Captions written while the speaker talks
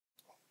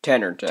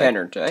Tanner Tech.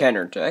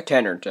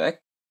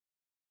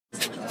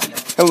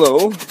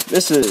 Hello,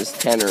 this is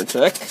Tanner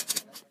Tech,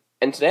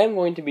 and today I'm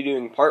going to be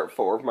doing part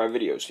 4 of my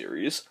video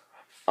series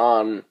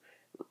on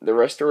the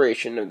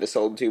restoration of the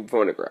solid tube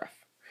phonograph.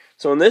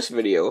 So in this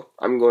video,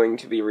 I'm going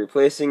to be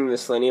replacing the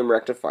Selenium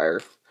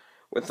Rectifier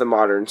with the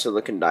modern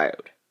silicon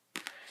diode.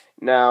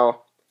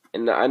 Now,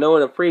 I know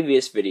in a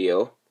previous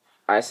video,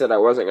 I said I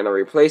wasn't going to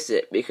replace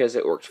it because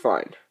it worked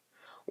fine.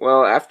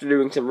 Well, after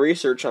doing some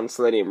research on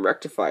Selenium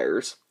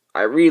Rectifiers,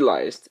 I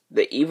realized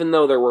that even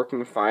though they're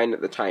working fine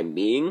at the time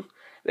being,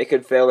 they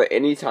could fail at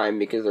any time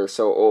because they're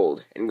so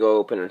old and go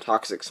up in a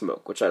toxic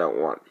smoke, which I don't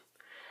want.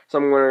 So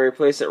I'm going to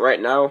replace it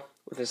right now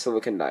with a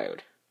silicon diode.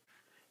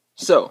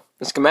 So,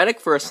 the schematic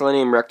for a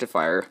Selenium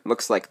Rectifier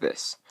looks like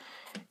this.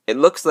 It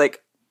looks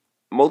like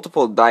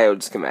multiple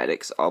diode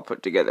schematics all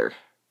put together.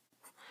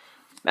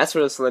 That's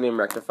what a Selenium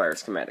Rectifier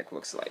schematic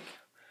looks like.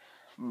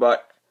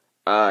 But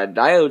a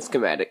diode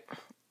schematic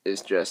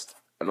is just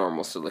a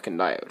normal silicon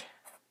diode.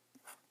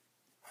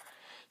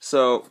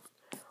 So,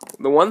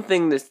 the one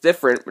thing that's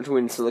different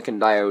between silicon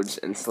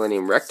diodes and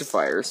Selenium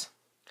Rectifiers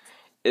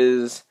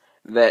is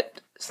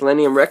that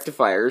Selenium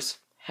Rectifiers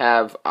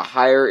have a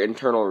higher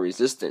internal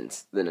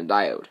resistance than a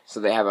diode, so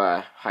they have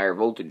a higher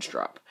voltage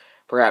drop,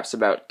 perhaps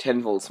about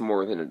 10 volts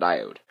more than a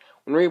diode.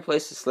 When we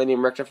replace the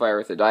Selenium Rectifier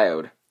with a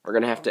diode, we're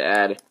going to have to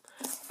add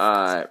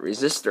a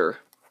resistor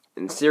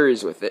in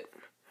series with it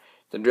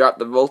to drop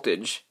the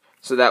voltage,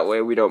 so that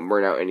way we don't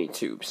burn out any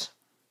tubes.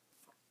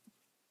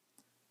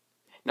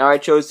 Now I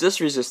chose this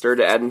resistor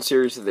to add in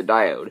series with the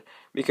diode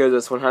because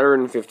it's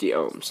 150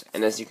 ohms,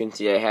 and as you can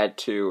see I had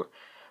to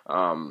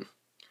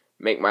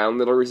make my own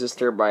little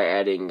resistor by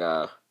adding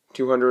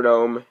 200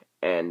 ohm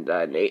and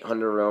an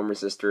 800 ohm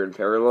resistor in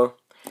parallel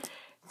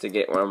to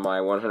get one of my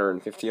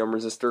 150 ohm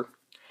resistor.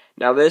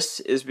 Now this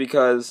is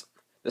because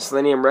the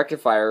Selenium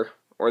Rectifier,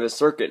 or the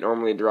circuit,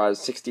 normally draws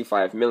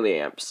 65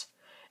 milliamps,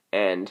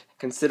 and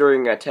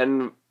considering a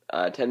 10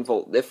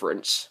 volt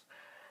difference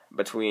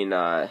between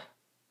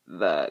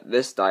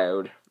this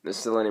diode, the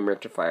Selenium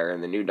Rectifier,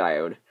 and the new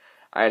diode,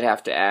 I'd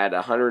have to add a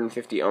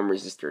 150 ohm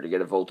resistor to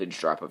get a voltage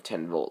drop of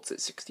 10 volts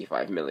at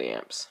 65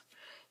 milliamps.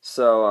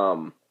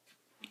 So,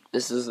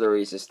 this is the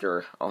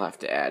resistor I'll have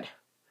to add.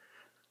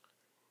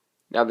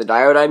 Now, the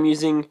diode I'm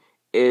using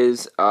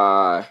is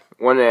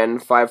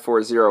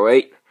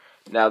 1N5408.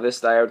 Now,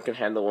 this diode can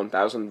handle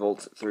 1000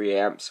 volts at 3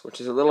 amps, which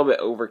is a little bit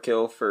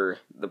overkill for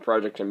the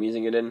project I'm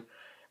using it in,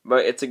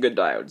 but it's a good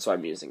diode, so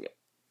I'm using it.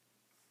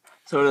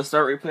 So to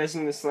start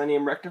replacing the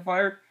Selenium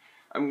Rectifier,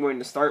 I'm going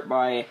to start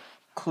by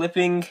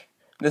clipping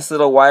this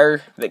little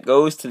wire that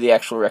goes to the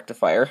actual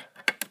rectifier,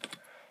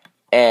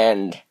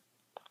 and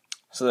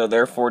so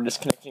therefore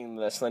disconnecting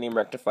the Selenium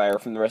Rectifier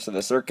from the rest of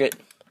the circuit.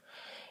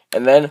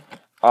 And then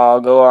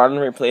I'll go on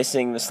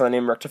replacing the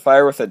Selenium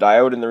Rectifier with a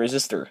diode and the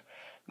resistor,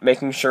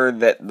 making sure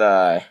that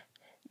the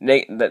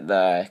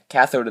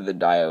cathode of the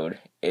diode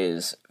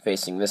is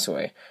facing this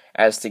way,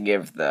 as to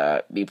give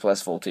the B+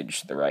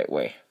 voltage the right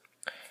way.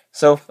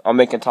 So, I'll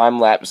make a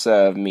time lapse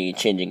of me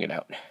changing it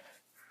out.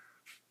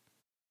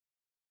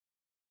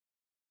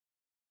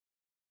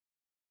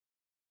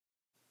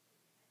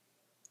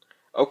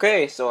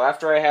 Okay, so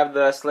after I have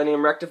the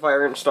Selenium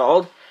Rectifier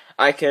installed,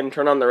 I can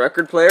turn on the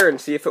record player and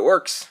see if it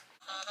works.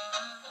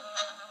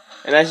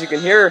 And as you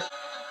can hear,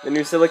 the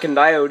new silicon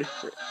diode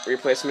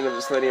replacement of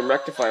the Selenium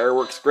Rectifier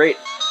works great.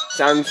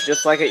 Sounds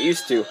just like it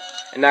used to.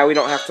 And now we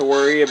don't have to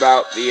worry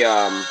about the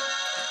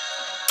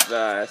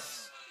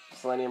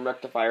Selenium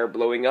Rectifier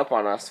blowing up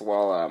on us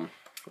while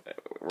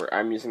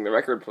I'm using the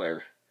record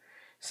player.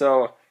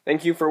 So,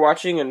 thank you for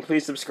watching, and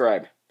please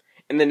subscribe.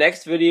 In the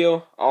next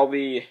video, I'll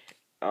be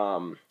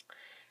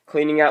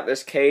cleaning out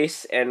this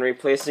case and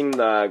replacing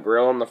the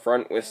grill on the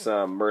front with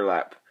some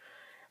burlap.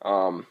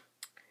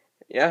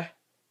 Yeah,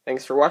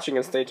 thanks for watching,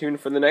 and stay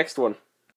tuned for the next one.